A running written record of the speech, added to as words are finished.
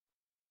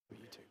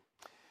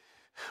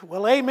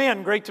Well,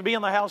 amen. Great to be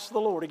in the house of the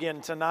Lord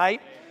again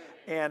tonight.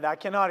 And I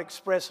cannot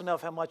express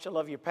enough how much I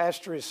love your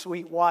pastor, his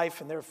sweet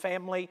wife, and their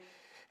family,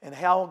 and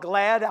how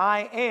glad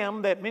I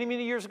am that many,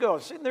 many years ago, I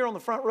was sitting there on the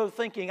front row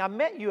thinking, I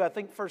met you, I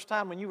think, first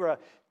time when you were a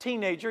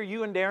teenager.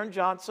 You and Darren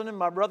Johnson and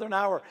my brother and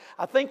I were,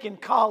 I think, in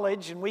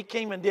college, and we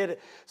came and did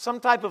some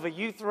type of a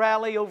youth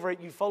rally over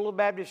at Eufaula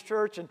Baptist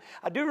Church. And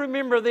I do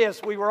remember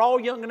this. We were all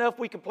young enough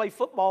we could play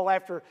football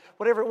after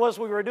whatever it was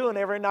we were doing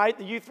every night,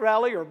 the youth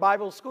rally or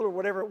Bible school or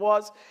whatever it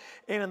was.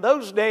 And in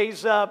those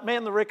days,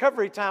 man, the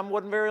recovery time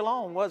wasn't very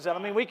long, was it? I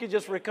mean, we could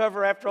just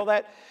recover after all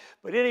that.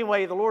 But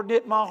anyway, the Lord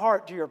knit my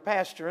heart to your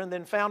pastor, and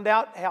then found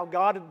out how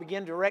God had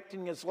begun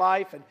directing his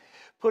life and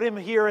put him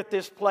here at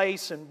this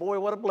place. And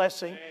boy, what a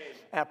blessing.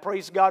 I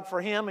praise God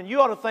for him. And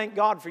you ought to thank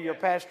God for your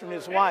pastor and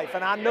his wife.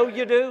 And I know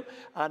you do.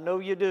 I know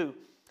you do.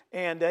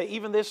 And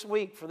even this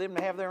week, for them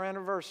to have their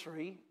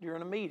anniversary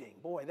during a meeting,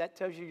 boy, that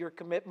tells you your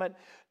commitment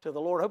to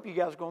the Lord. I hope you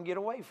guys are going to get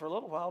away for a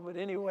little while. But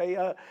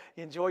anyway,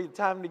 enjoy your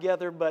time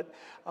together. But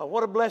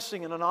what a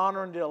blessing and an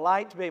honor and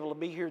delight to be able to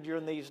be here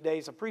during these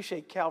days. I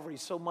appreciate Calvary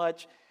so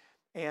much.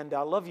 And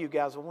I love you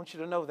guys. I want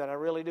you to know that. I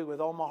really do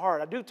with all my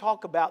heart. I do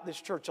talk about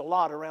this church a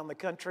lot around the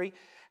country,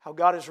 how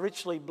God has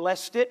richly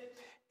blessed it.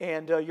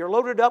 And you're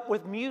loaded up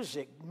with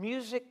music.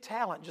 Music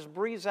talent just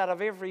breathes out of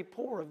every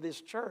pore of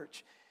this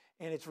church.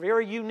 And it's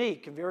very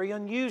unique and very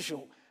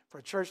unusual for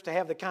a church to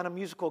have the kind of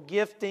musical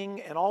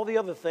gifting and all the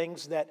other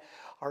things that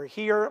are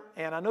here.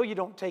 And I know you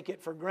don't take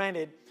it for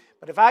granted.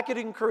 But if I could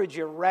encourage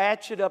you,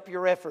 ratchet up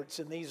your efforts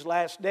in these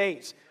last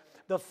days.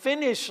 The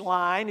finish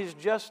line is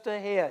just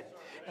ahead.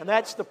 And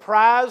that's the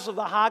prize of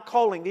the high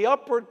calling, the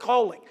upward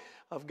calling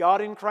of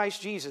God in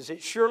Christ Jesus.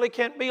 It surely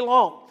can't be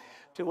long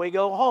till we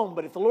go home.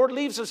 But if the Lord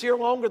leaves us here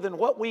longer than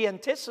what we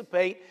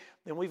anticipate,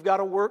 then we've got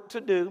a work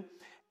to do.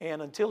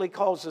 And until He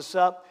calls us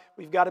up,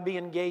 we've got to be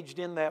engaged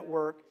in that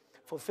work,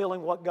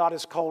 fulfilling what God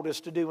has called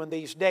us to do in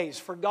these days.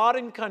 For God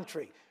and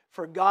country.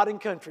 For God and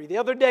country. The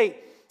other day,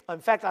 in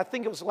fact, I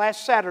think it was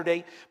last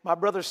Saturday, my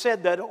brother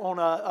said that on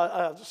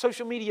a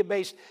social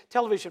media-based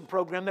television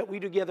program that we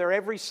do together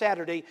every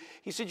Saturday.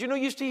 He said, you know,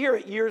 you used to hear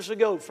it years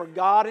ago, for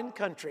God and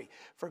country,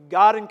 for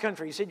God and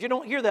country. He said, you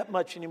don't hear that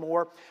much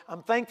anymore.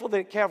 I'm thankful that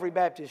at Calvary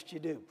Baptist you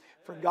do,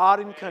 for God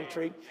and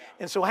country.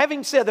 And so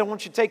having said that, I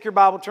want you to take your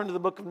Bible, turn to the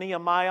book of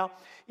Nehemiah,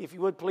 if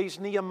you would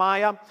please,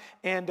 Nehemiah.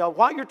 And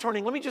while you're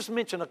turning, let me just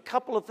mention a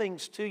couple of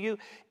things to you,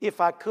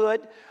 if I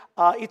could.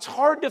 It's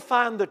hard to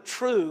find the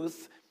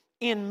truth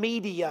in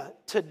media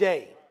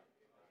today.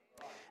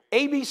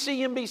 ABC,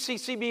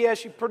 NBC,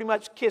 CBS, you pretty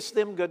much kiss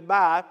them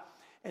goodbye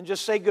and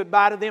just say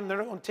goodbye to them. They're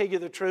not going to tell you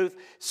the truth.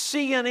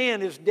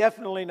 CNN is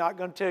definitely not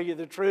going to tell you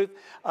the truth.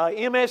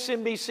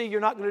 MSNBC,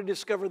 you're not going to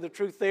discover the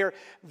truth there.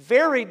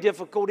 Very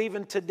difficult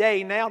even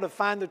today now to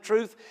find the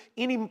truth,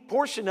 any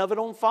portion of it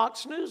on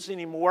Fox News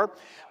anymore.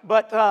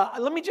 But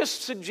let me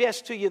just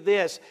suggest to you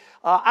this.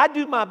 I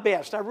do my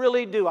best. I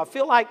really do. I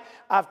feel like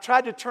I've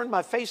tried to turn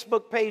my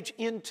Facebook page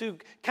into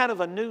kind of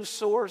a news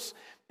source.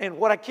 And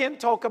what I can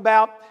talk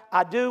about,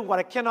 I do. What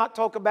I cannot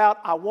talk about,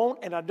 I won't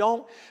and I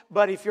don't.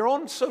 But if you're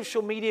on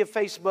social media,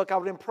 Facebook, I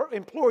would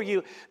implore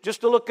you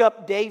just to look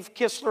up Dave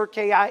Kistler,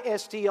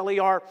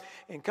 Kistler,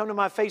 and come to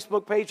my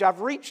Facebook page.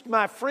 I've reached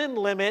my friend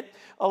limit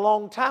a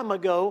long time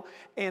ago.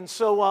 And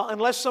so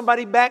unless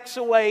somebody backs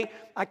away,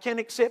 I can't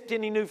accept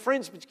any new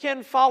friends. But you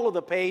can follow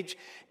the page.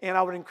 And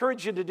I would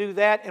encourage you to do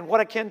that. And what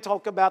I can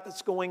talk about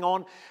that's going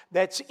on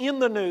that's in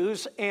the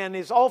news and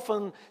is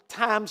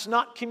oftentimes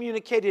not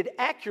communicated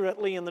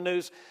accurately in the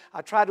news,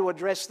 I try to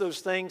address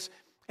those things.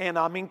 And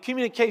I'm in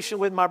communication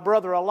with my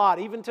brother a lot.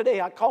 Even today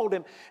I called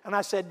him and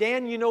I said,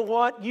 Dan, you know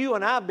what? You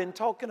and I have been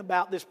talking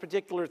about this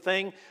particular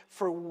thing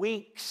for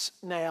weeks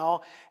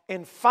now.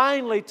 And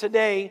finally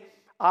today,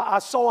 I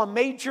saw a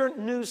major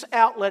news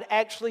outlet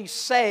actually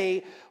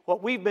say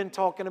what we've been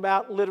talking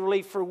about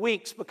literally for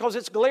weeks, because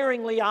it's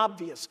glaringly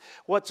obvious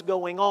what's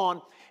going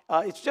on.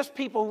 It's just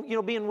people,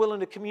 being willing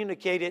to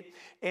communicate it.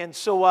 And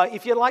so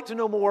if you'd like to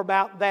know more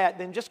about that,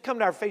 then just come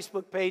to our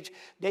Facebook page,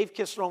 Dave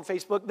Kistler on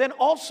Facebook. Then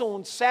also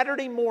on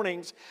Saturday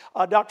mornings,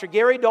 Dr.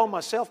 Gary Dahl,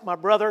 myself, my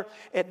brother,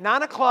 at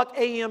 9 o'clock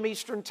a.m.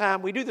 Eastern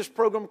Time, we do this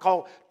program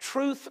called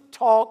Truth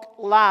Talk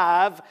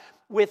Live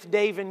with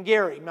Dave and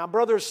Gary. My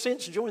brother has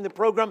since joined the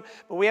program,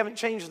 but we haven't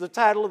changed the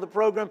title of the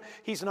program.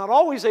 He's not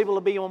always able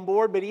to be on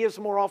board, but he is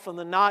more often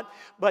than not.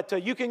 But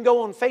you can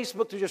go on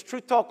Facebook to just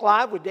Truth Talk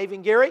Live with Dave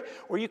and Gary,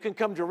 or you can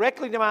come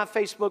directly to my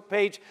Facebook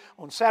page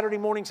on Saturday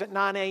mornings at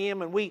 9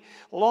 a.m. and we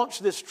launch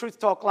this Truth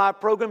Talk Live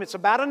program. It's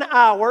about an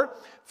hour.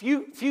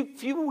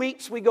 Few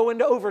weeks we go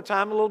into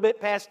overtime, a little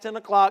bit past 10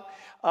 o'clock,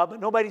 but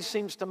nobody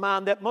seems to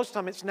mind that. Most of the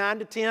time it's 9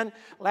 to 10.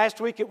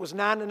 Last week it was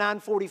 9 to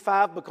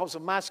 9:45 because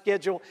of my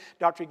schedule,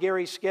 Dr.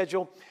 Gary's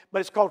schedule. But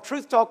it's called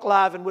Truth Talk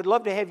Live, and we'd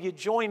love to have you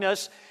join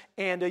us.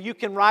 And you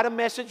can write a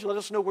message, let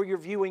us know where you're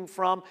viewing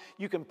from.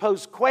 You can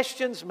pose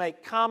questions,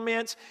 make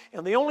comments.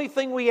 And the only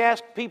thing we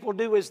ask people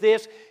do is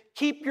this: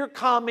 keep your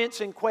comments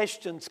and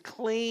questions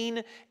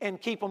clean and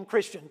keep them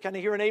Christian. Can I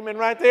hear an amen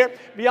right there?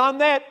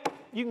 Beyond that,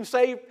 You can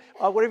say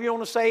whatever you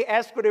want to say,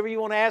 ask whatever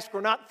you want to ask.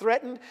 We're not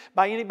threatened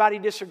by anybody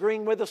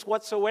disagreeing with us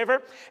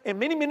whatsoever. And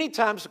many, many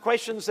times the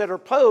questions that are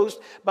posed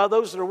by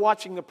those that are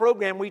watching the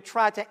program, we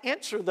try to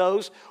answer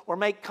those or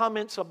make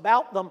comments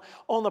about them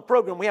on the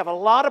program. We have a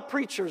lot of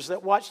preachers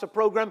that watch the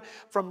program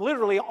from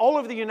literally all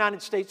over the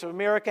United States of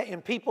America,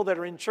 and people that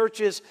are in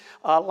churches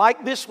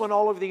like this one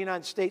all over the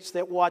United States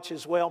that watch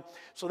as well.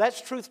 So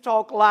that's Truth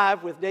Talk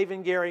Live with Dave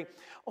and Gary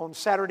on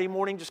Saturday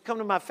morning. Just come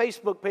to my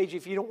Facebook page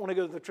if you don't want to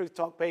go to the Truth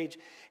Talk page,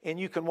 and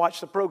you can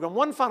watch the program.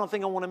 One final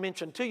thing I want to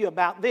mention to you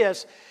about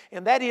this,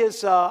 and that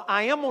is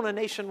I am on a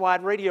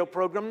nationwide radio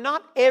program,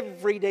 not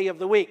every day of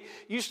the week.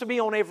 Used to be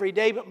on every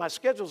day, but my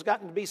schedule's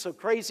gotten to be so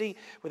crazy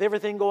with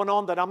everything going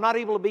on that I'm not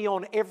able to be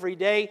on every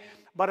day.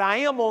 But I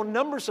am on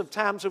numbers of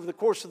times over the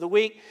course of the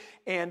week.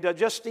 And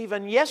just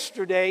even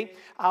yesterday,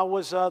 I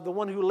was the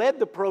one who led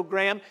the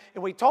program,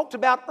 and we talked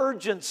about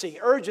urgency,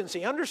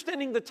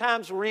 understanding the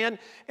times we're in,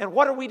 and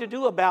what are we to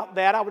do about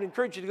that. I would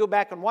encourage you to go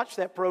back and watch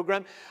that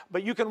program.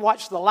 But you can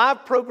watch the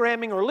live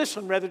programming, or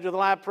listen rather to the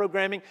live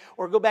programming,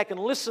 or go back and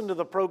listen to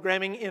the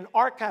programming in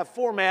archive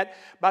format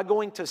by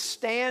going to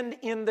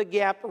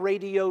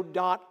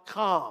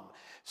standinthegapradio.com.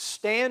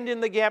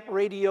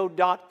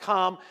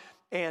 Standinthegapradio.com.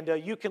 And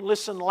you can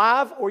listen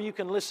live, or you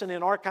can listen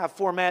in archive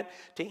format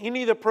to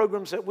any of the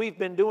programs that we've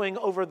been doing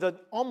over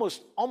the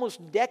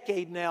almost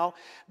decade now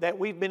that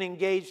we've been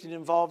engaged and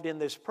involved in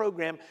this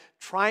program,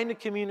 trying to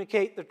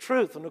communicate the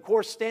truth. And of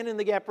course, Stand in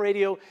the Gap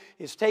Radio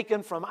is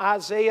taken from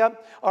Ezekiel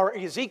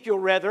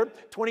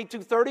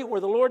 22:30,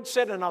 where the Lord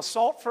said, "And I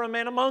sought for a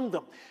man among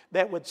them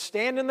that would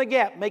stand in the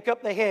gap, make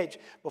up the hedge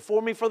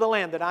before me for the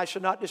land, that I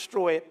should not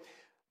destroy it."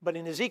 But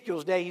in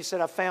Ezekiel's day, he said,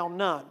 "I found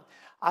none."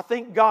 I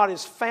think God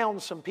has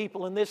found some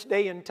people in this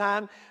day and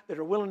time that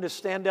are willing to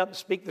stand up and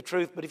speak the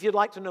truth. But if you'd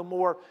like to know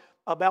more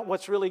about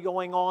what's really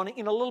going on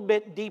in a little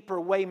bit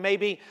deeper way,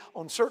 maybe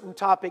on certain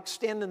topics,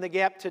 Stand in the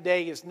Gap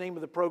Today is the name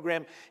of the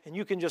program. And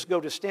you can just go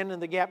to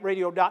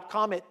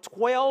standinthegapradio.com at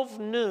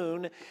 12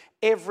 noon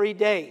every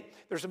day.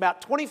 There's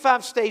about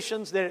 25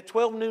 stations that at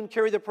 12 noon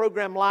carry the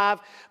program live.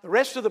 The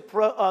rest of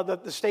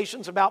the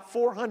stations, about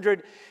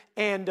 400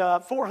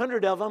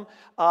 of them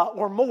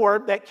or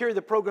more that carry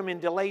the program in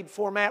delayed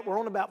format. We're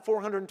on about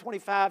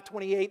 425,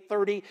 28,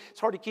 30.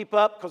 It's hard to keep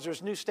up because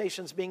there's new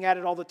stations being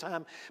added all the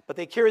time. But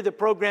they carry the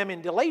program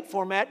in delayed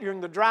format during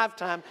the drive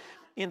time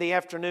in the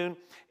afternoon.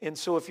 And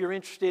so if you're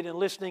interested in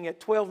listening at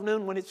 12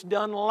 noon when it's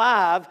done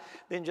live,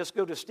 then just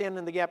go to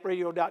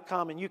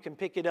standinthegapradio.com and you can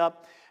pick it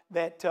up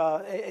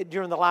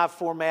during the live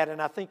format.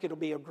 And I think it'll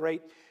be a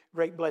great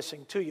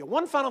blessing to you.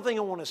 One final thing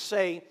I want to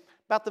say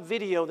about the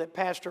video that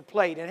Pastor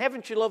played. And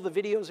haven't you loved the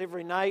videos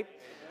every night?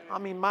 I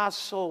mean, my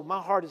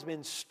heart has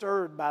been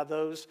stirred by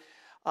those.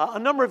 A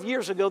number of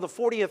years ago, the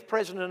 40th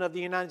President of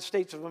the United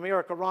States of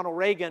America, Ronald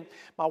Reagan,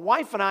 my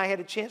wife and I had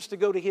a chance to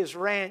go to his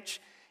ranch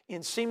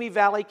in Simi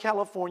Valley,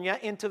 California,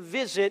 and to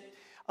visit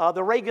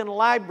the Reagan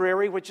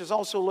Library, which is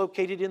also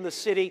located in the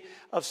city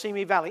of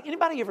Simi Valley.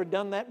 Anybody ever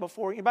done that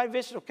before? Anybody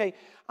visited? Okay,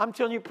 I'm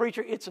telling you,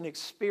 preacher, it's an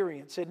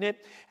experience, isn't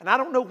it? And I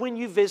don't know when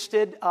you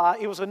visited.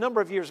 It was a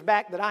number of years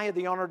back that I had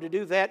the honor to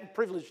do that,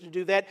 privilege to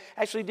do that.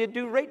 Actually did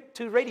do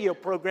 2 radio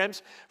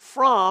programs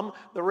from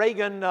the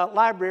Reagan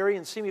Library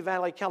in Simi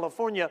Valley,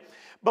 California.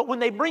 But when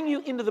they bring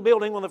you into the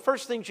building, one of the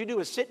first things you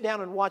do is sit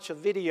down and watch a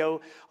video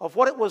of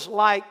what it was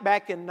like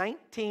back in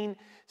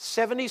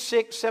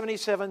 1976,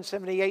 77,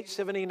 78,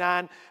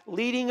 79,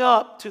 leading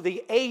up to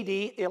the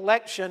 80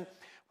 election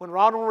when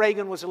Ronald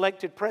Reagan was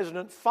elected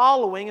president,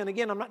 following, and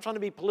again, I'm not trying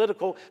to be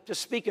political, just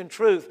speaking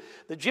truth,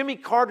 the Jimmy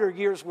Carter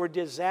years were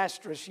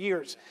disastrous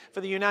years for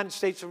the United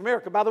States of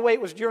America. By the way, it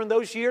was during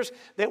those years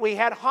that we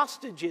had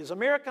hostages,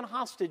 American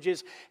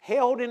hostages,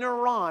 held in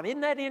Iran.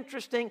 Isn't that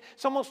interesting?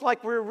 It's almost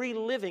like we're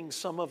reliving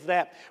some of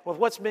that with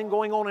what's been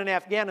going on in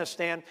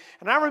Afghanistan.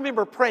 And I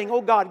remember praying,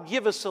 oh God,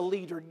 give us a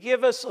leader,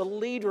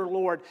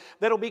 Lord,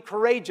 that'll be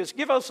courageous.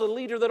 Give us a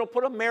leader that'll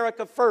put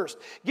America first.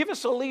 Give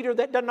us a leader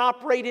that doesn't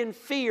operate in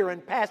fear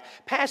and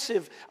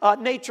passive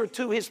nature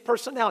to his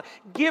personality.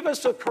 Give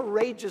us a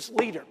courageous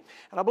leader.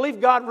 And I believe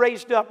God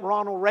raised up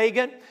Ronald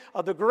Reagan,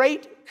 the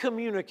great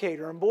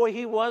communicator. And boy,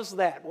 he was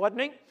that,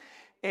 wasn't he?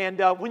 And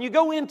when you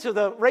go into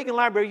the Reagan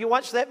Library, you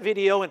watch that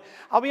video, and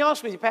I'll be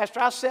honest with you, Pastor,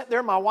 I sat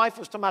there, my wife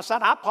was to my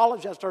side. I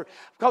apologized to her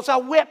because I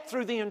wept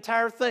through the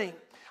entire thing.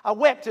 I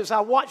wept as I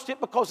watched it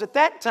because at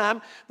that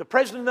time, the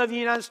President of the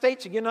United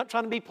States, again, not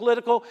trying to be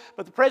political,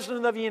 but the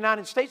President of the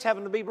United States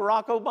happened to be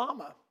Barack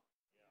Obama.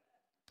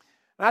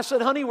 And I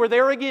said, honey, we're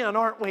there again,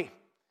 aren't we?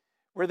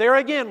 We're there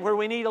again where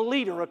we need a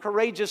leader, a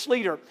courageous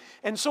leader.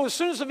 And so as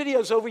soon as the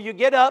video's over, you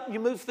get up, you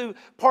move through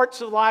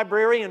parts of the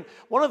library, and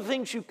one of the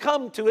things you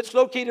come to, it's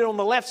located on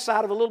the left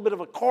side of a little bit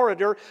of a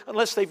corridor,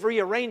 unless they've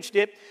rearranged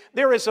it.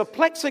 There is a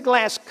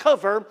plexiglass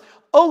cover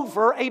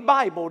over a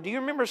Bible. Do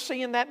you remember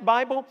seeing that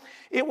Bible?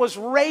 It was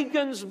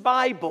Reagan's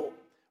Bible.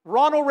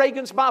 Ronald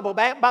Reagan's Bible.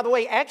 By the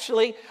way,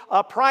 actually,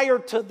 prior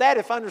to that,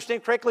 if I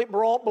understand correctly, it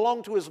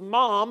belonged to his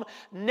mom,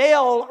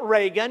 Nell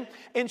Reagan,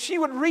 and she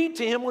would read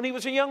to him when he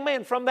was a young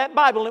man from that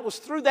Bible. And it was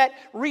through that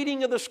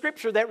reading of the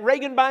Scripture that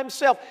Reagan by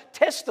himself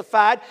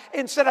testified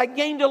and said, I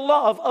gained a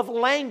love of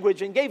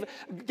language and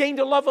gained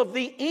a love of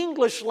the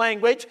English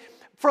language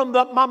from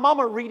my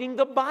mama reading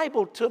the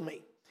Bible to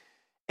me.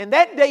 And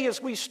that day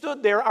as we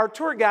stood there, our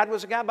tour guide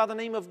was a guy by the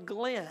name of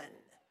Glenn.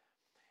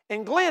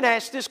 And Glenn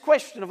asked this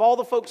question of all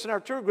the folks in our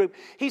tour group.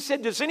 He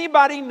said, does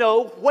anybody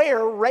know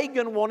where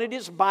Reagan wanted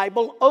his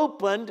Bible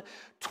opened?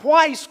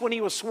 Twice when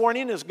he was sworn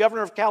in as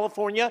governor of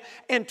California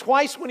and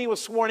twice when he was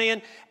sworn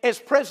in as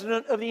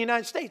president of the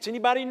United States.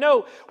 Anybody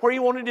know where he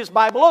wanted his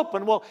Bible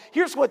open? Well,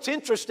 here's what's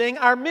interesting.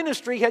 Our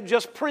ministry had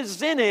just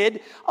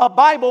presented a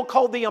Bible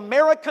called the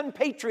American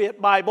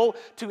Patriot Bible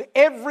to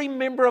every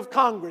member of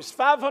Congress.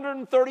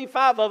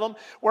 535 of them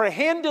were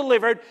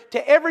hand-delivered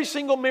to every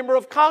single member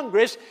of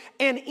Congress.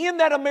 And in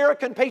that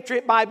American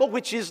Patriot Bible,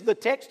 which is the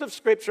text of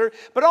Scripture,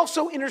 but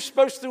also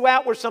interspersed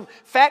throughout were some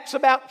facts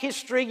about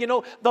history,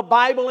 the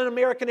Bible in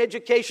American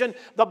education,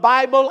 the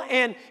Bible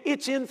and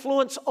its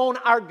influence on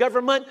our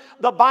government,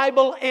 the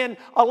Bible and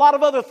a lot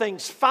of other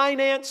things,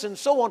 finance and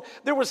so on.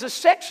 There was a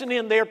section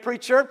in there,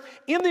 preacher,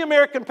 in the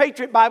American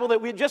Patriot Bible that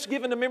we had just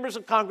given to members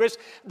of Congress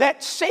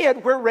that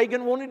said where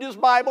Reagan wanted his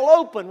Bible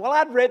open. Well,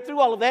 I'd read through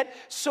all of that,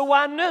 so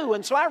I knew,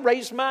 and so I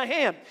raised my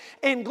hand.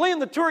 And Glenn,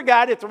 the tour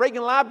guide at the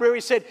Reagan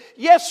Library, said,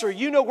 yes, sir,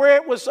 you know where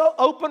it was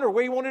open or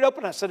where you wanted it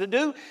open? I said, I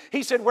do.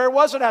 He said, where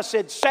was it? I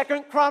said,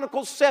 2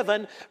 Chronicles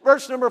 7,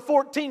 verse number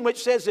 14,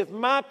 which says, if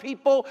my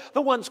people,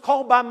 the ones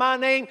called by my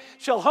name,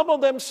 shall humble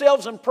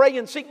themselves and pray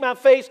and seek my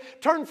face,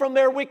 turn from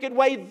their wicked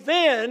way,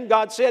 then,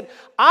 God said,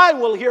 I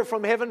will hear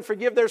from heaven,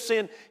 forgive their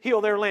sin,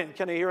 heal their land.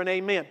 Can I hear an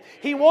amen?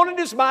 He wanted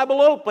his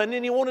Bible open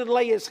and he wanted to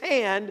lay his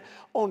hand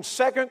on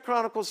 2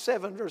 Chronicles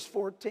 7, verse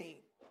 14.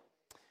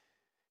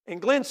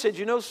 And Glenn said,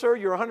 sir,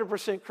 you're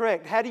 100%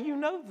 correct. How do you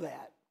know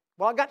that?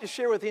 Well, I got to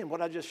share with him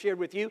what I just shared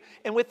with you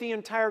and with the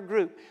entire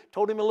group.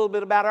 Told him a little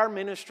bit about our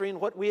ministry and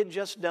what we had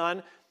just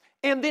done.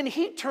 And then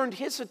he turned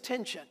his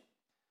attention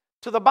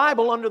to the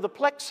Bible under the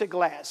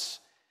plexiglass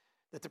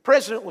that the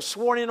president was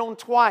sworn in on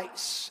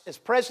twice. As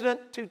president,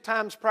 2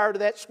 times prior to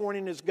that, sworn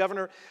in as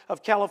governor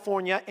of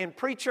California. And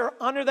preacher,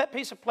 under that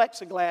piece of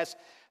plexiglass,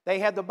 they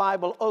had the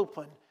Bible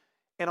open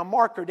and a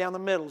marker down the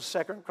middle, 2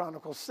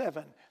 Chronicles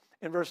 7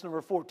 in verse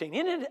number 14.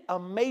 Isn't it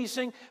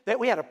amazing that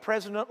we had a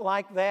president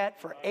like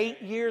that for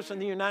 8 years in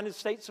the United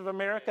States of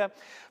America?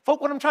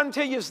 Folk, what I'm trying to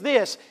tell you is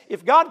this.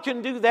 If God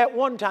can do that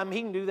one time,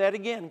 He can do that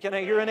again. Can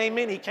I hear an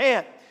amen? He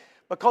can.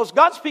 Because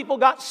God's people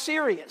got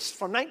serious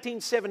from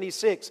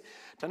 1976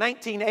 to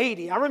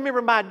 1980. I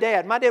remember my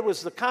dad. My dad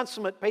was the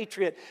consummate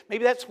patriot.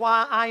 Maybe that's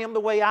why I am the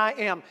way I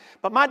am.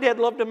 But my dad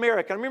loved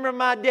America. I remember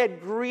my dad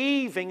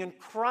grieving and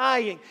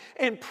crying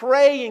and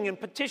praying and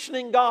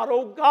petitioning God.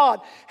 Oh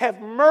God,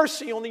 have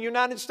mercy on the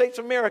United States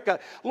of America.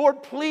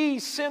 Lord,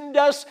 please send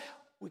us.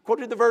 We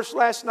quoted the verse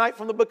last night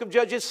from the book of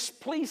Judges.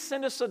 Please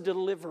send us a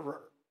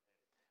deliverer.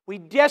 We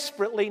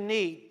desperately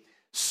need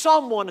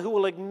someone who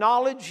will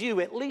acknowledge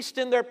you, at least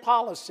in their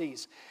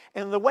policies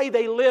and the way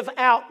they live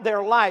out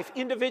their life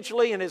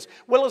individually and as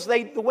well as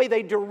the way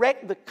they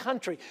direct the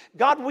country.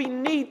 God, we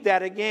need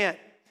that again.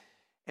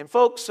 And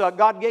folks,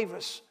 God gave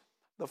us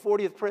the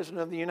 40th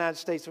President of the United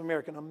States of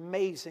America, an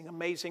amazing,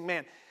 amazing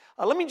man.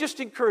 Let me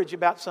just encourage you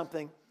about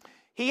something.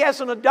 He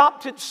has an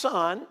adopted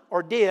son,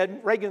 or did.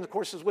 Reagan, of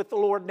course, is with the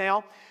Lord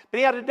now. But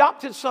he had an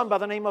adopted son by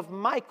the name of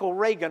Michael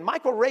Reagan.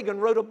 Michael Reagan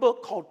wrote a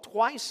book called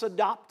Twice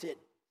Adopted.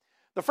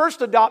 The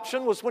first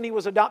adoption was when he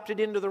was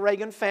adopted into the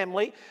Reagan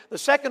family. The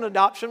second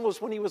adoption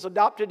was when he was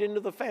adopted into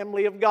the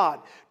family of God.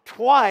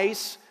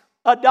 Twice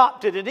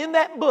adopted. And in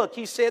that book,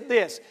 he said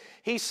this.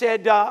 He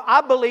said,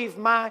 I believe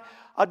my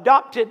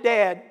adopted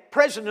dad,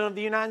 President of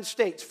the United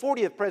States,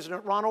 40th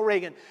President Ronald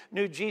Reagan,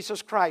 knew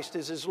Jesus Christ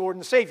as his Lord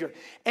and Savior.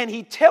 And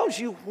he tells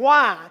you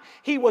why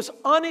he was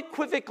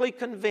unequivocally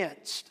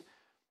convinced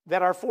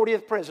that our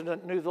 40th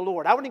president knew the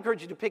Lord. I would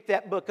encourage you to pick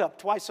that book up,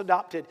 Twice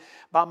Adopted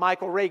by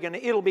Michael Reagan.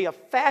 It'll be a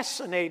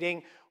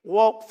fascinating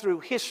walk through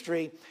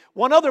history.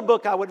 One other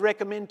book I would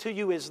recommend to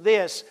you is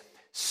this,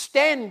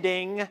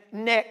 Standing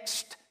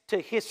Next to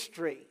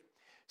History.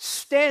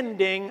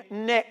 Standing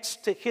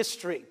Next to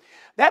History.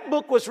 That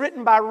book was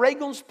written by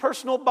Reagan's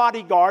personal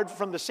bodyguard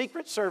from the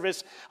Secret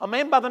Service, a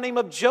man by the name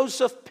of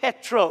Joseph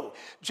Petro.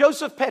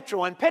 Joseph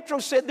Petro. And Petro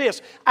said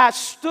this, I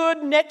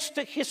stood next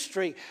to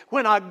history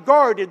when I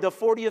guarded the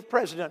 40th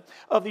President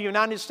of the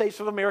United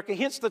States of America.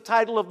 Hence the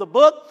title of the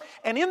book.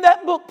 And in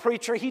that book,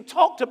 preacher, he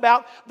talked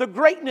about the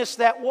greatness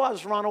that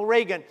was Ronald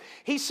Reagan.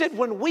 He said,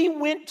 when we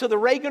went to the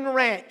Reagan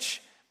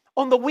Ranch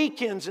on the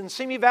weekends in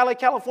Simi Valley,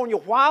 California,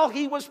 while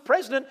he was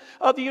President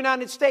of the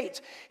United States,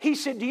 he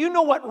said, do you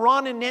know what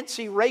Ron and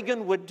Nancy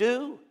Reagan would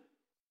do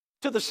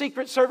to the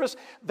Secret Service?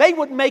 They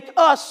would make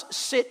us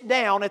sit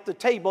down at the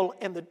table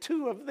and the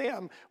two of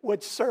them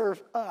would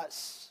serve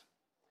us.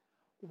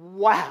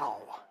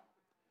 Wow.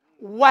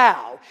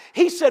 Wow.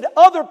 He said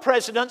other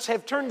presidents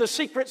have turned the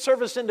Secret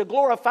Service into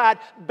glorified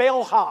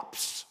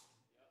bellhops.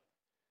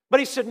 But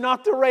he said,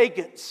 not the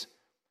Reagans.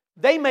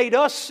 They made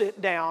us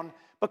sit down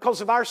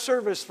because of our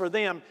service for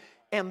them,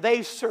 and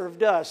they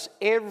served us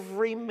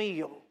every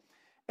meal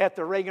at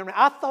the Reagan.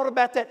 I thought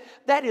about that.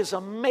 That is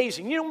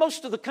amazing. You know,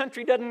 most of the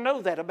country doesn't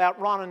know that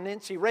about Ron and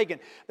Nancy Reagan.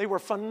 They were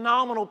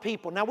phenomenal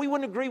people. Now, we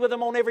wouldn't agree with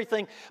them on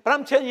everything, but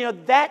I'm telling you,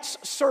 that's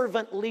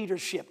servant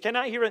leadership. Can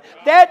I hear it?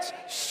 That's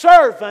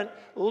servant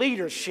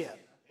leadership.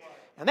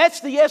 And that's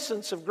the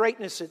essence of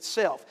greatness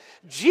itself.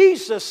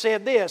 Jesus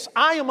said this,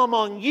 I am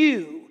among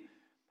you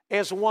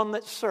as one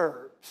that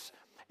serves.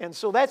 And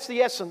so that's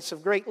the essence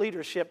of great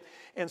leadership.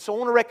 And so I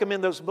want to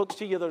recommend those books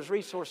to you, those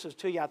resources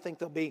to you. I think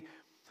they'll be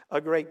a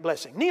great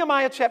blessing.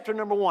 Nehemiah chapter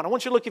number 1. I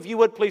want you to look, if you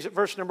would, please, at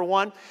verse number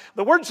 1.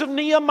 The words of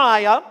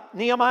Nehemiah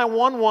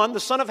 1:1, the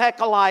son of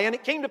Hakaliah. And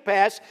it came to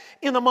pass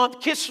in the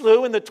month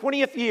Kislew, in the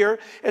 20th year,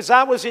 as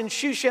I was in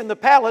Shushan the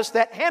palace,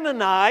 that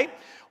Hanani,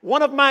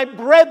 one of my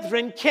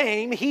brethren,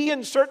 came, he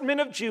and certain men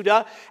of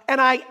Judah,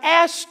 and I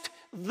asked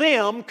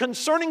them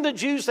concerning the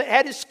Jews that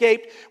had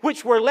escaped,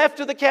 which were left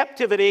of the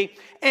captivity,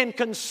 and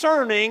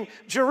concerning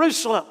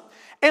Jerusalem.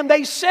 And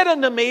they said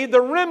unto me,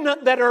 the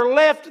remnant that are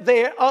left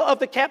there of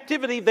the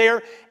captivity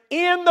there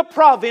in the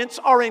province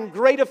are in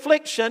great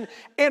affliction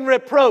and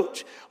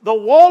reproach. The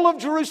wall of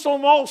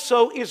Jerusalem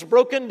also is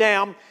broken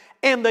down,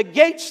 and the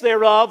gates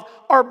thereof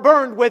are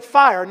burned with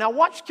fire. Now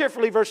watch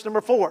carefully verse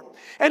number 4.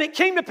 And it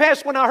came to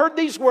pass when I heard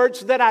these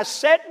words that I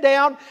sat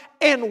down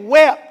and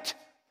wept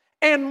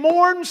and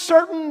mourned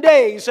certain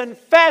days and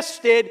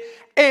fasted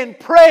and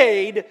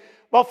prayed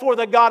before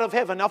the God of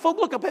heaven. Now, folks,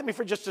 look up at me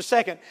for just a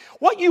second.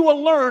 What you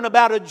will learn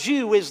about a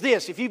Jew is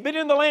this. If you've been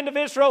in the land of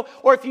Israel,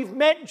 or if you've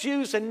met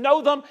Jews and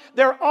know them,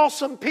 they're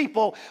awesome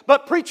people.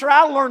 But preacher,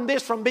 I learned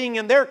this from being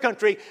in their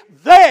country.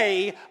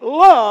 They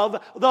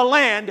love the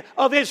land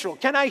of Israel.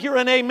 Can I hear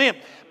an amen?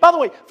 By the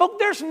way, folks,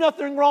 there's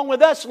nothing wrong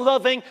with us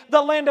loving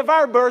the land of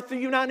our birth, the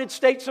United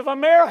States of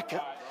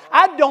America.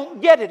 I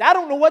don't get it. I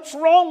don't know what's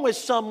wrong with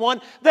someone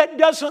that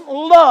doesn't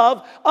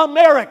love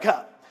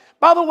America.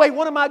 By the way,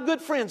 one of my good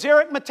friends,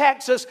 Eric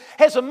Metaxas,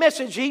 has a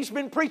message he's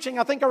been preaching.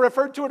 I think I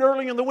referred to it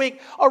earlier in the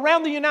week,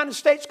 around the United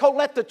States called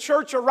Let the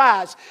Church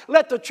Arise.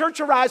 Let the Church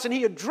Arise. And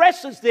he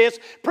addresses this,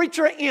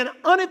 preacher, in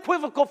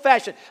unequivocal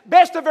fashion.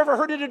 Best I've ever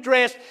heard it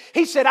addressed.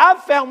 He said,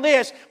 I've found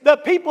this. The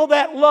people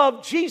that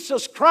love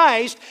Jesus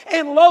Christ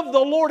and love the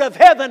Lord of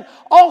heaven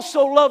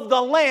also love the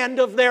land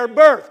of their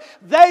birth.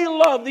 They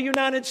love the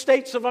United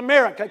States of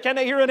America. Can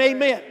I hear an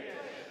amen?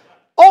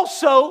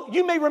 Also,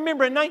 you may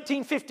remember in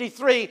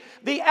 1953,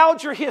 the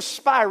Alger Hiss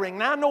spying.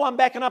 Now, I know I'm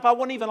backing up. I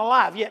wasn't even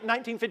alive yet in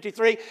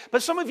 1953.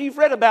 But some of you have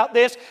read about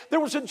this. There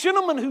was a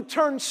gentleman who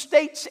turned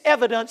state's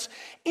evidence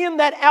in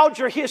that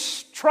Alger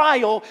Hiss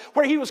trial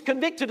where he was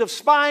convicted of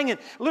spying and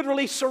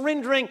literally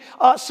surrendering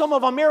some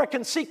of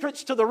American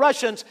secrets to the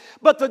Russians.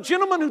 But the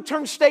gentleman who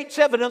turned state's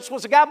evidence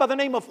was a guy by the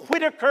name of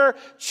Whittaker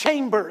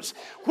Chambers.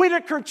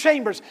 Whittaker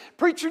Chambers.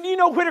 Preacher, do you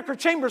know Whittaker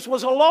Chambers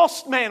was a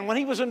lost man when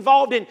he was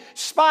involved in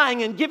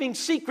spying and giving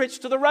secrets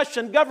to the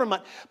Russian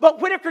government.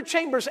 But Whittaker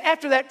Chambers,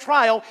 after that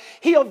trial,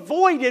 he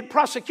avoided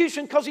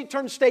prosecution because he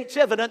turned state's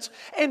evidence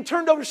and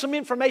turned over some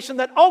information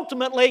that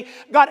ultimately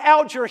got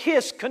Alger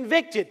Hiss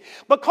convicted.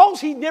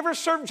 Because he never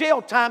served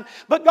jail time,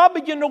 but God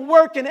began to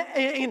work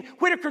in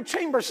Whittaker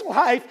Chambers'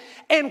 life,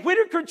 and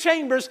Whittaker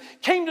Chambers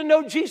came to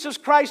know Jesus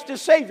Christ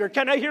as Savior.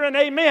 Can I hear an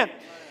amen?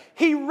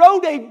 He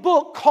wrote a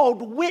book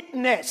called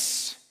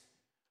Witness.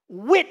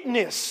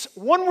 Witness.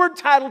 One word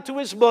title to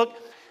his book.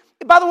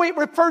 By the way, it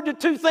referred to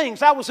two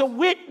things. I was a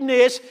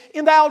witness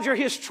in the Alger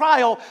Hiss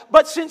trial,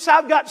 but since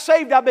I've got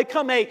saved, I've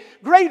become a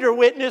greater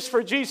witness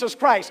for Jesus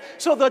Christ.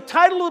 So the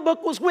title of the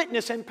book was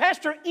Witness. And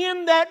Pastor,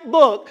 in that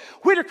book,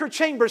 Whittaker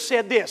Chambers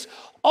said this: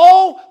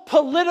 all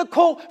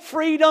political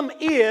freedom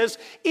is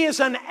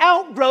an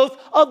outgrowth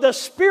of the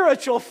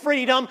spiritual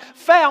freedom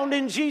found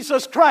in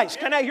Jesus Christ.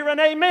 Can I hear an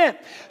amen?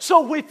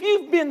 So if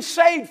you've been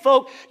saved,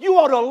 folk, you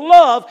ought to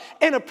love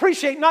and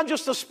appreciate not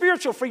just the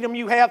spiritual freedom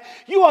you have,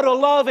 you ought to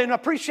love and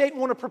appreciate and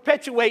want to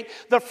perpetuate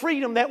the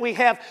freedom that we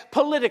have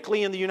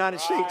politically in the United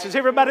States. Is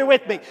everybody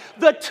with me?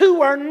 The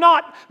two are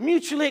not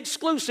mutually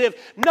exclusive.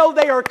 No,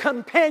 they are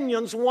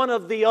companions one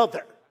of the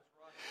other.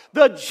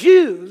 The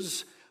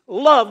Jews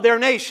love their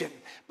nation.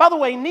 By the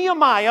way,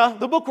 Nehemiah,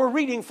 the book we're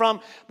reading from,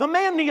 the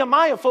man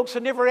Nehemiah, folks,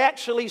 had never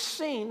actually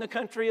seen the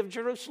country of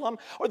Jerusalem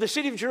or the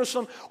city of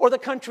Jerusalem or the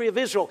country of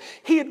Israel.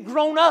 He had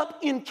grown up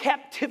in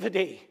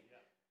captivity.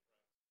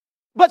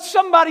 But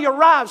somebody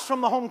arrives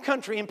from the home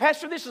country. And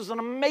Pastor, this is an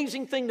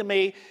amazing thing to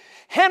me.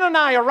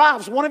 Hanani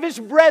arrives, one of his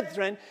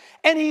brethren,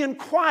 and he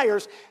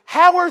inquires,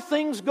 how are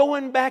things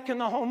going back in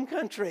the home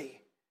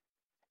country?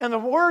 And the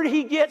word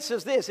he gets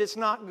is this: it's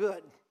not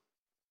good.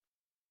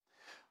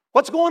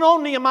 What's going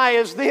on, Nehemiah,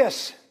 is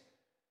this: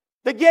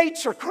 the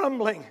gates are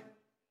crumbling.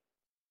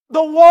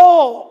 The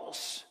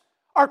walls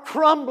are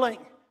crumbling.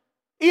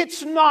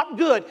 It's not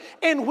good.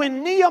 And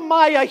when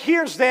Nehemiah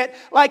hears that,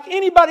 like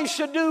anybody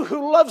should do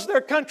who loves their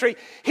country,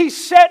 he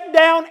sat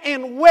down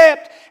and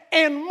wept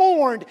and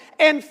mourned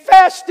and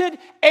fasted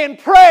and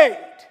prayed.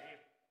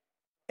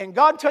 And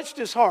God touched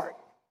his heart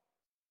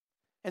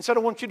and said, I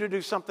want you to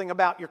do something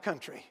about your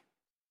country.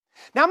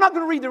 Now, I'm not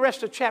going to read the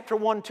rest of chapter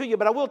 1 to you,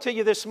 but I will tell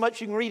you this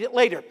much. You can read it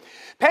later.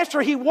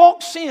 Pastor, he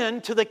walks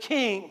in to the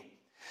king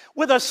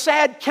with a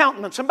sad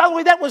countenance. And by the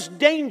way, that was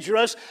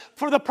dangerous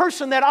for the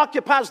person that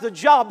occupies the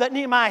job that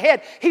Nehemiah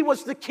had. He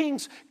was the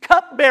king's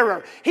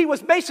cupbearer. He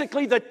was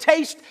basically the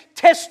taste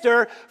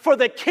tester for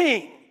the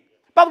king.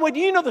 By the way, do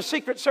you know the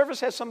Secret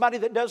Service has somebody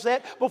that does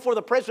that before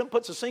the president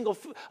puts a single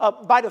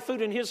bite of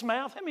food in his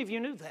mouth? How many of you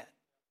knew that?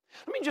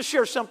 Let me just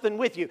share something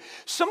with you.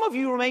 Some of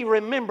you may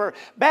remember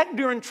back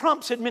during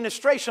Trump's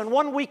administration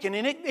one weekend,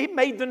 and it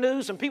made the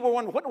news, and people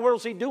wondered, what in the world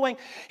is he doing?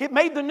 It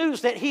made the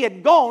news that he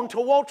had gone to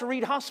Walter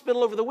Reed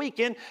Hospital over the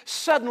weekend,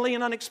 suddenly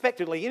and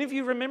unexpectedly. Any of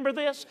you remember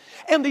this?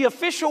 And the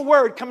official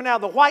word coming out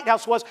of the White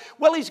House was,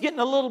 well, he's getting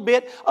a little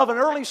bit of an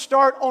early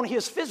start on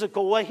his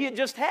physical. Well, he had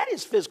just had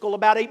his physical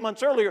about 8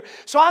 months earlier.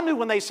 So I knew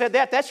when they said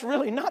that, that's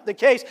really not the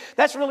case.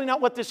 That's really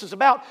not what this is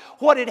about.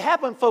 What had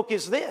happened, folk,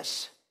 is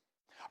this.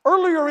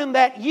 Earlier in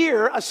that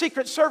year, a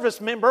Secret Service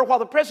member, while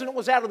the president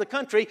was out of the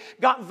country,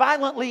 got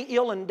violently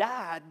ill and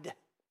died.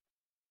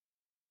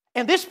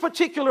 And this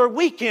particular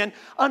weekend,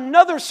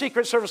 another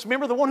Secret Service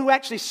member, the one who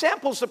actually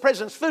samples the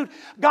president's food,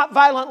 got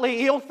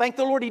violently ill. Thank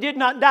the Lord he did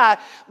not die.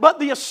 But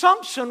the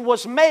assumption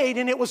was made,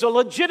 and it was a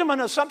legitimate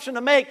assumption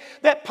to make,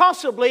 that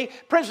possibly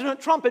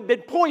President Trump had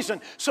been poisoned.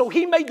 So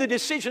he made the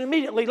decision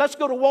immediately, let's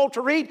go to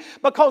Walter Reed,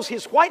 because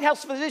his White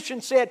House physician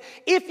said,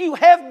 if you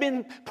have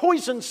been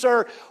poisoned,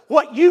 sir,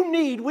 what you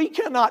need, we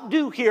cannot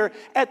do here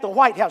at the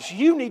White House.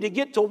 You need to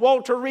get to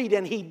Walter Reed,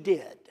 and he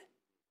did.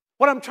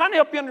 What I'm trying to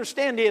help you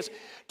understand is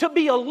to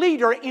be a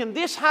leader in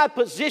this high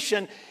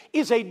position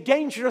is a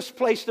dangerous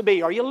place to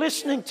be. Are you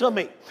listening to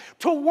me?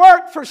 To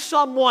work for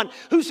someone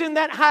who's in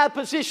that high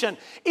position,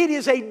 it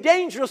is a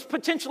dangerous,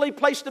 potentially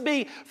place to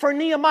be for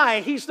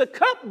Nehemiah. He's the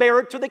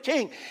cupbearer to the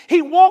king.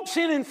 He walks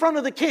in front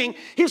of the king.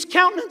 His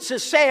countenance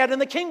is sad, and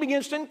the king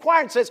begins to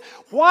inquire and says,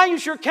 why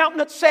is your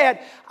countenance sad?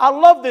 I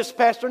love this,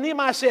 Pastor.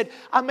 Nehemiah said,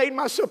 I made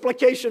my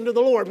supplication to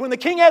the Lord. When the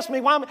king asked me,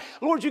 why,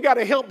 Lord, you got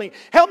to help me.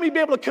 Help me be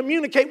able to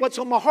communicate what's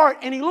on my heart.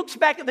 And he looks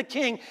back at the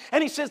king,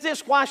 and he says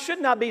this, why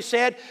shouldn't I be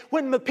sad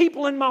when the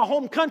people in my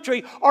home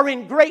country are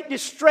in great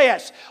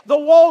distress? The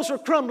walls are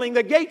crumbling,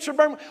 the gates are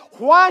burning.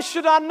 Why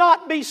should I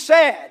not be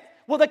sad?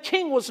 Well, the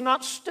king was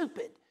not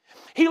stupid.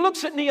 He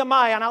looks at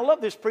Nehemiah, and I love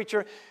this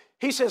preacher.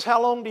 He says,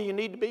 how long do you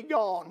need to be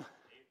gone?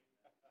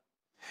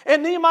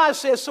 And Nehemiah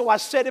says, so I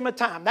set him a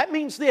time. That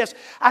means this.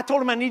 I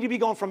told him I need to be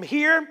gone from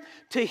here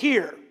to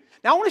here.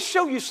 Now, I want to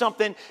show you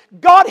something.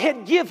 God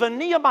had given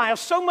Nehemiah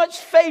so much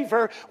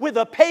favor with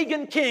a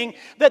pagan king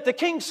that the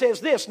king says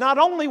this, not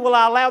only will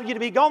I allow you to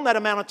be gone that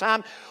amount of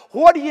time,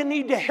 what do you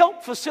need to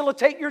help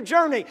facilitate your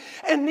journey?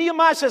 And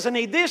Nehemiah says, I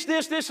need this,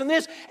 this, this, and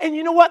this. And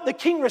you know what? The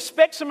king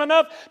respects him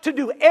enough to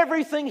do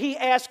everything he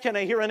asks. Can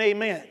I hear an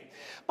amen?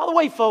 By the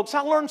way, folks,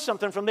 I learned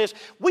something from this.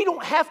 We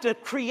don't have to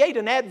create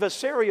an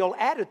adversarial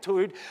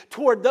attitude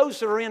toward those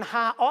that are in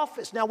high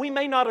office. Now, we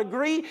may not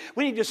agree.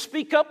 We need to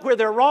speak up where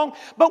they're wrong,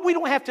 but we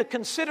don't have to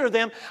consider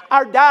them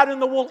our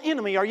dyed-in-the-wool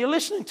enemy. Are you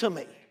listening to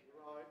me?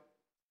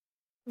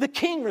 The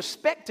king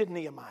respected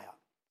Nehemiah.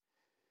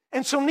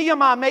 And so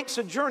Nehemiah makes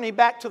a journey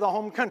back to the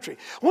home country.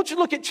 I want you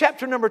to look at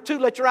chapter number 2.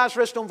 Let your eyes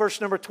rest on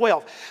verse number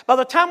 12. By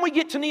the time we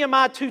get to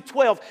Nehemiah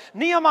 2:12,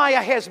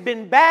 Nehemiah has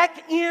been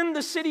back in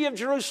the city of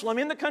Jerusalem,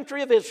 in the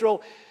country of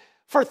Israel,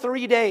 for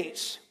 3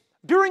 days.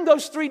 During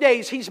those 3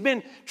 days, he's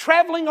been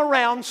traveling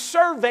around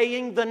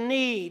surveying the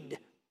need.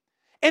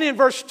 And in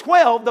verse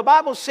 12, the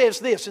Bible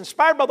says this,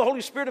 inspired by the Holy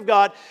Spirit of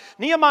God,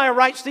 Nehemiah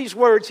writes these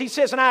words. He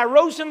says, and I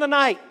arose in the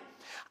night,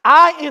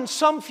 I and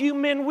some few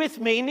men with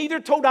me, neither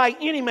told I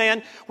any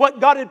man what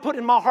God had put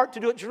in my heart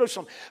to do at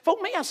Jerusalem.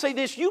 Folks, may I say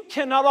this? You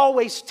cannot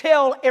always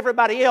tell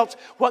everybody else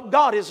what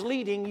God is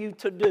leading you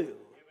to do.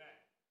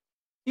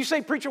 You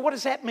say, preacher, what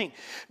does that mean?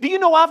 Do you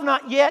know I've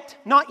not yet,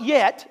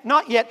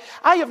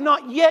 I have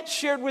not yet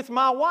shared with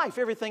my wife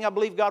everything I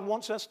believe God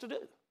wants us to do.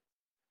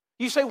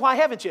 You say, why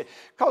haven't you?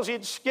 Because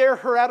it'd scare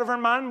her out of her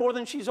mind more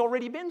than she's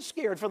already been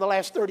scared for the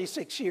last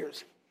 36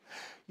 years.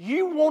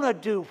 You want to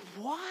do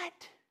what?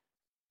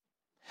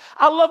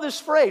 I love this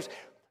phrase.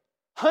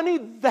 Honey,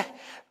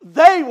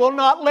 they will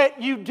not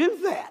let you do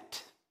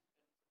that.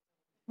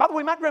 By the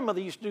way, my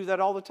grandmother used to do that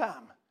all the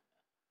time.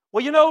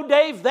 Well, you know,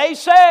 Dave, they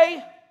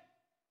say.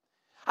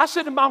 I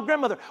said to my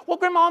grandmother, well,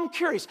 Grandma, I'm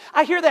curious.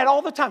 I hear that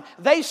all the time.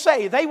 They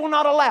say, they will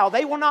not allow,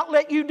 they will not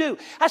let you do.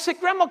 I said,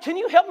 Grandma, can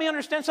you help me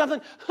understand something?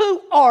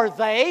 Who are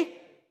they?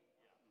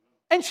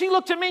 And she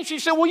looked at me and she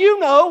said, well, you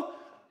know,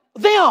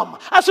 them.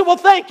 I said, well,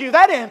 thank you.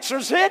 That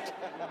answers it.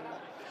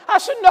 I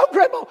said, no,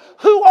 Grandma,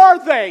 who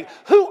are they?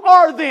 Who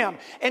are them?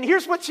 And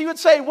here's what she would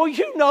say, well,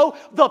 you know,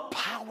 the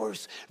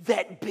powers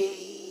that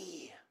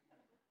be.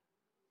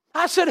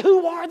 I said,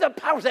 who are the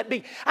powers that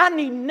be? I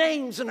need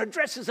names and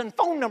addresses and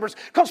phone numbers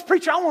because,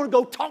 preacher, I want to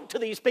go talk to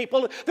these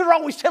people. They're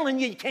always telling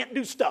you can't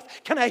do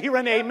stuff. Can I hear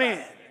an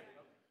amen?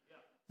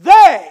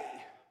 They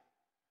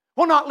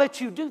will not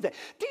let you do that.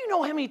 Do you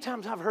know how many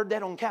times I've heard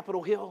that on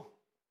Capitol Hill?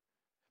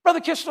 Brother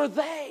Kistler,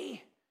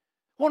 they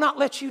will not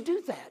let you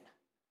do that.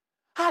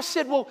 I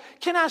said, well,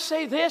 can I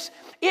say this?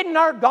 Isn't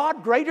our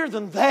God greater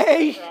than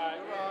they?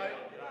 Right.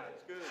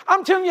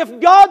 I'm telling you, if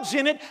God's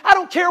in it, I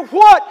don't care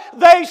what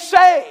they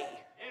say.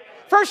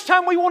 First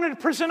time we wanted to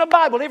present a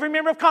Bible to every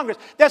member of Congress,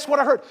 that's what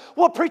I heard.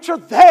 Well, preacher,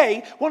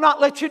 they will not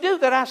let you do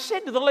that. I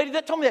said to the lady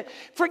that told me that,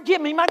 forgive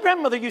me, my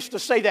grandmother used to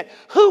say that.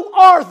 Who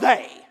are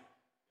they?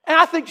 And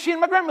I think she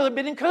and my grandmother have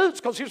been in cahoots,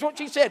 because here's what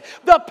she said: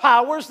 the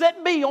powers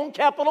that be on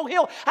Capitol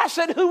Hill. I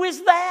said, who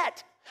is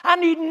that? I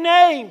need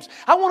names.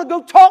 I want to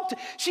go talk to.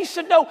 She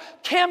said, no,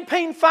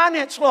 campaign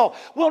finance law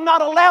will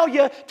not allow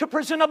you to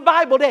present a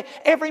Bible to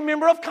every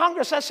member of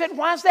Congress. I said,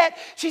 why is that?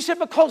 She said,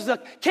 because the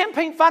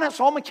campaign finance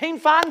law,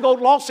 McCain-Feingold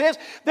law, says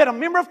that a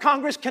member of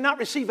Congress cannot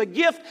receive a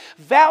gift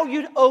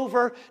valued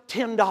over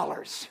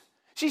 $10.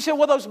 She said,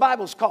 well, those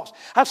Bibles cost.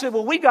 I said,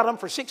 well, we got them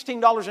for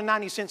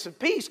 $16.90 a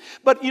piece,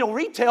 but,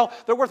 retail,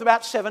 they're worth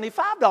about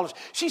 $75.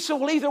 She said,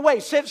 well, either way,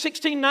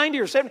 $16.90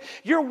 or $7,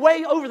 you're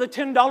way over the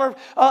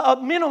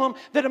 $10 minimum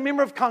that a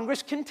member of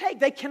Congress can take.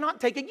 They cannot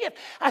take a gift.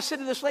 I said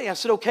to this lady, I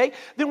said, okay,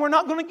 then we're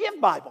not going to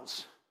give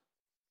Bibles.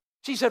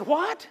 She said,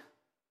 what?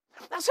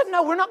 I said,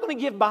 no, we're not going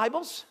to give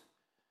Bibles.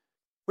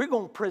 We're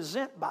going to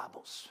present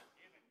Bibles.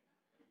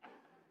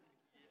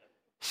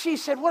 She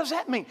said, what does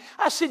that mean?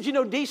 I said,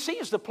 D.C.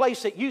 is the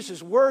place that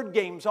uses word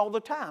games all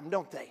the time,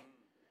 don't they?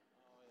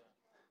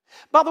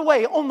 By the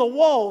way, on the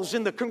walls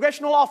in the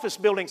congressional office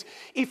buildings,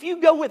 if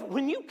you go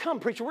when you come,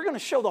 preacher, we're going to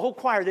show the whole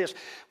choir this.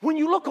 When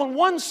you look on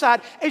one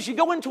side, as you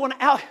go into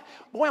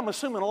boy, I'm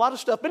assuming a lot of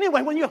stuff. But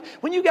anyway,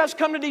 when you guys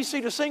come to D.C.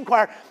 to sing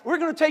choir, we're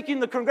going to take you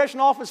in the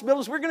congressional office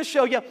buildings. We're going to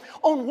show you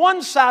on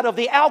one side of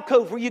the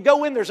alcove where you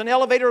go in, there's an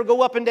elevator to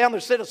go up and down.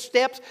 There's a set of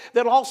steps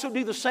that'll also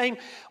do the same.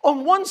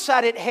 On one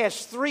side, it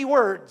has 3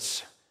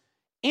 words: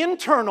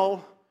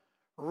 internal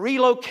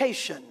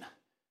relocation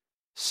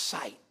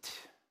site.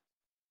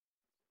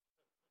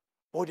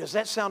 Boy, does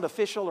that sound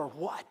official or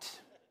what?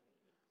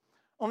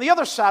 On the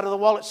other side of the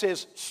wall, it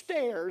says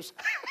stairs.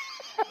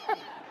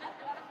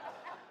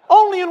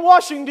 Only in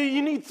Washington do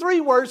you need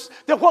 3 words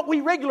that what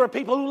we regular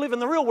people who live in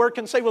the real world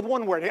can say with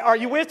 1 word. Are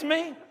you with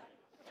me?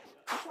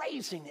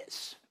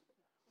 Craziness.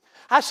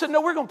 I said, no,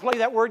 we're going to play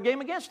that word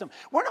game against them.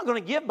 We're not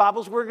going to give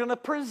Bibles. We're going to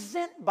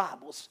present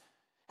Bibles.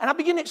 And I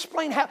began to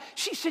explain how.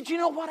 She said, you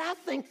know what? I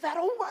think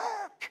that'll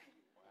work.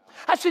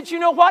 I said, you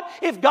know what?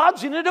 If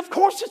God's in it, of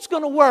course it's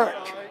going to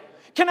work.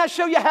 Can I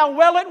show you how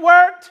well it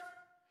worked?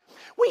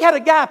 We had a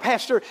guy,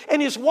 pastor,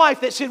 and his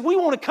wife that said, we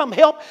want to come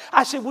help.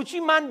 I said, would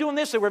you mind doing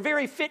this? They were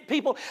very fit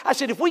people. I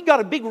said, if we got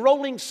a big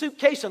rolling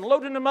suitcase and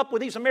loading them up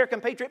with these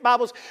American Patriot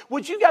Bibles,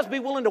 would you guys be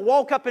willing to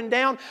walk up and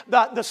down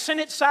the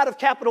Senate side of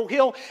Capitol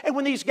Hill? And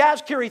when these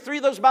guys carry 3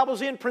 of those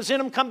Bibles in,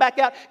 present them, come back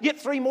out, get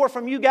 3 more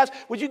from you guys,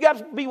 would you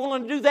guys be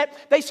willing to do that?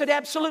 They said,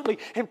 absolutely.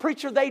 And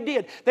preacher, they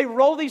did. They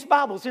rolled these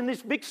Bibles in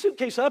this big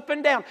suitcase up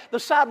and down the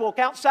sidewalk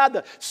outside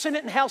the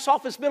Senate and House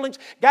office buildings.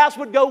 Guys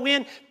would go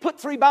in,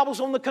 put 3 Bibles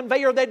on the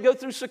conveyor. They'd go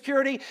through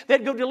security.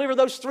 They'd go deliver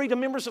those 3 to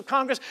members of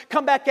Congress,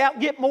 come back out,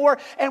 get more.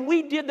 And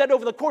we did that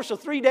over the course of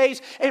 3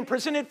 days and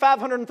presented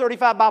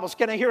 535 Bibles.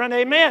 Can I hear an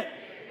amen?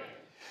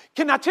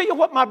 Can I tell you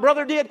what my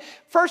brother did?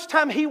 First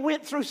time he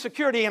went through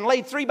security and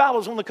laid 3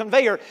 Bibles on the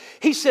conveyor,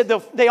 he said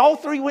they all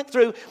 3 went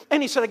through,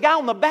 and he said a guy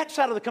on the back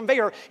side of the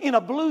conveyor in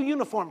a blue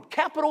uniform,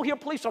 Capitol Hill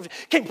police officer,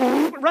 came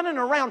running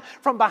around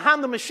from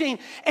behind the machine,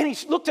 and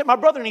he looked at my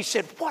brother and he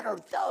said, what are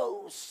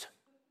those?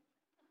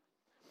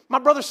 My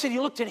brother said he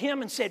looked at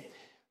him and said,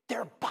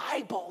 they're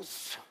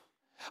Bibles.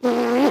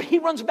 He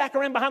runs back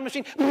around behind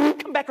the machine,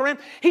 come back around.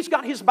 He's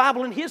got his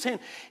Bible in his hand.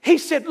 He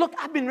said, look,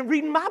 I've been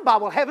reading my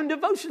Bible, having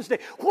devotions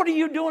today. What are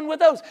you doing with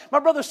those? My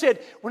brother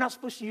said, we're not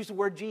supposed to use the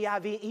word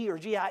G-I-V-E or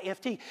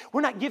G-I-F-T. We're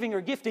not giving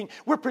or gifting.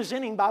 We're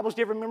presenting Bibles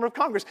to every member of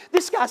Congress.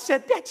 This guy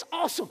said, that's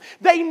awesome.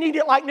 They need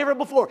it like never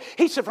before.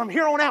 He said, from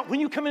here on out,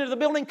 when you come into the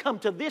building, come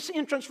to this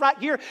entrance right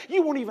here.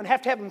 You won't even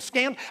have to have them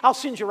scanned. I'll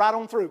send you right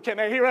on through. Can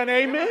I hear an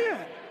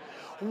amen?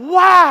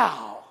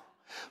 Wow.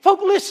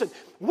 Folks, listen,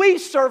 we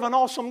serve an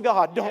awesome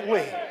God, don't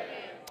we?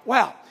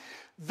 Wow.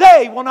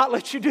 They will not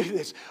let you do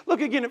this.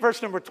 Look again at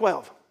verse number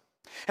 12.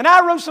 And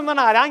I rose from the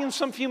night, I and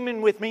some few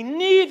men with me,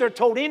 neither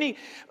told I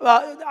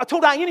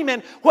any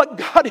man what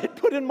God had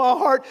put in my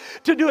heart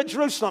to do at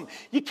Jerusalem.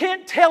 You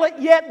can't tell it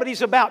yet, but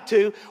he's about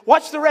to.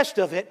 Watch the rest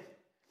of it.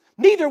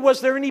 Neither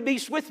was there any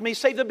beast with me,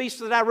 save the beast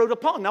that I rode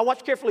upon. Now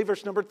watch carefully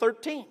verse number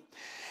 13.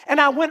 And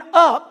I went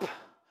out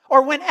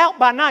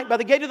by night by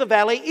the gate of the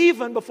valley,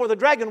 even before the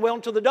dragon well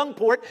into the dung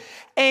port,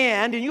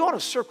 and you ought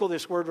to circle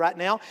this word right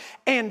now,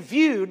 and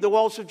viewed the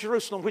walls of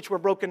Jerusalem, which were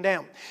broken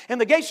down.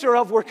 And the gates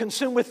thereof were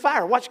consumed with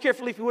fire. Watch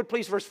carefully, if you would,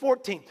 please, verse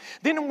 14.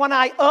 Then went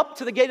I up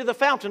to the gate of the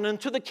fountain and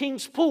to the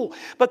king's pool,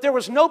 but there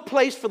was no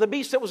place for the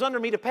beast that was under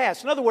me to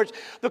pass. In other words,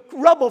 the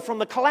rubble from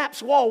the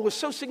collapsed wall was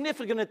so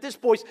significant at this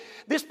point,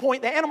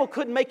 the animal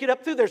couldn't make it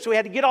up through there, so he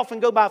had to get off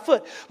and go by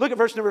foot. Look at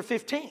verse number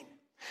 15.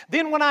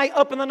 Then went I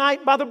up in the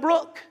night by the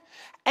brook,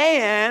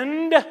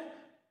 and,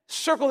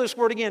 circle this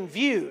word again,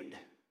 viewed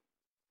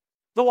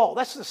the wall.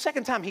 That's the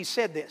second time he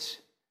said this.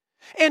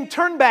 And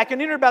turned back and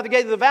entered by the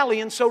gate of the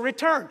valley, and so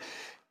returned.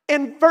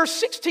 And verse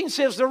 16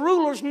 says, the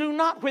rulers knew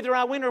not whither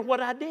I went or what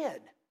I did.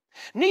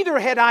 Neither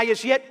had I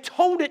as yet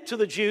told it to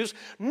the Jews,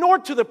 nor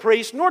to the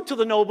priests, nor to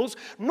the nobles,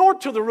 nor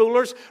to the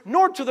rulers,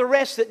 nor to the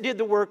rest that did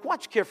the work.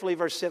 Watch carefully,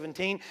 verse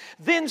 17.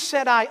 Then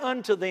said I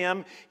unto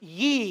them,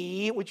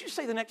 ye, would you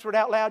say the next word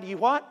out loud? Ye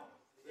what?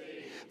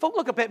 See. Folks,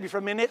 look up at me for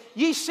a minute.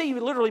 Ye see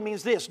literally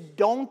means this.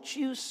 Don't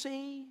you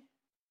see?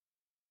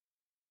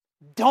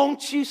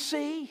 Don't you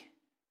see?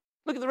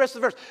 Look at the rest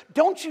of the verse.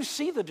 Don't you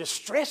see the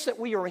distress that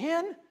we are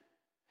in?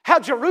 How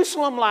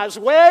Jerusalem lies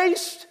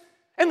waste,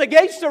 and the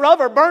gates thereof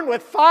are burned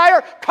with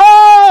fire.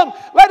 Come,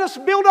 let us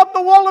build up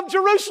the wall of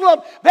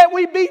Jerusalem, that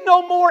we be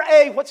no more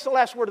a, what's the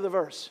last word of the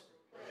verse?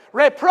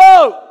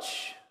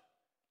 Reproach.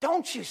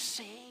 Don't you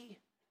see?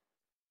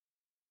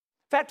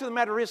 Fact of the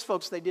matter is,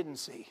 folks, they didn't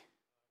see.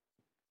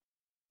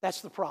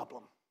 That's the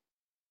problem.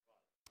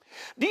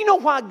 Do you know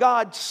why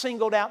God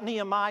singled out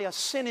Nehemiah,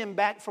 sent him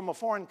back from a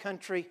foreign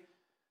country,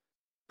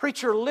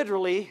 preacher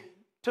literally,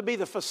 to be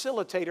the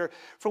facilitator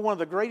for one of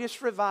the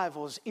greatest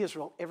revivals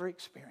Israel ever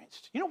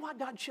experienced? You know why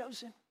God chose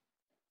him?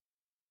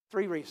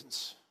 3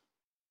 reasons.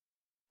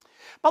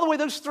 By the way,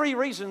 those 3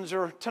 reasons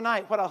are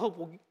tonight what I hope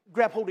will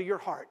grab hold of your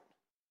heart.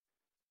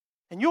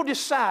 And you'll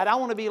decide, I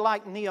want to be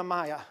like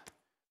Nehemiah.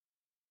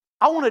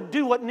 I want to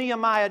do what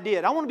Nehemiah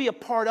did. I want to be a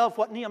part of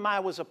what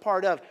Nehemiah was a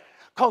part of.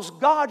 Because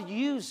God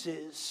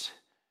uses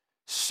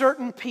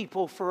certain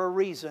people for a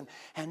reason.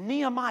 And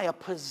Nehemiah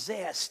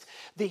possessed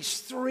these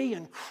 3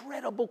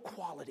 incredible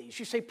qualities.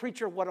 You say,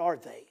 preacher, what are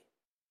they?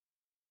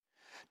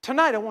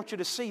 Tonight I want you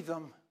to see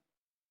them.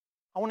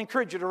 I want to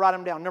encourage you to write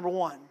them down. Number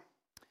 1,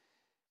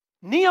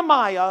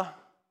 Nehemiah,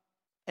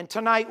 and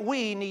tonight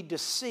we need to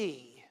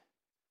see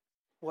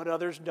what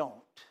others don't.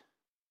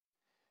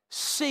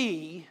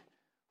 See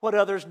what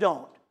others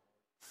don't.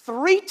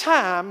 3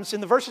 times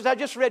in the verses I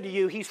just read to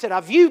you, he said, I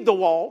viewed the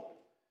wall,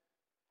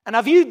 and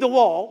I viewed the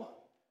wall,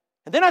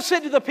 and then I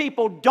said to the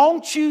people,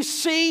 don't you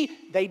see?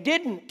 They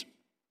didn't,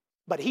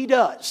 but he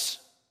does.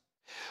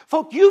 Folks, you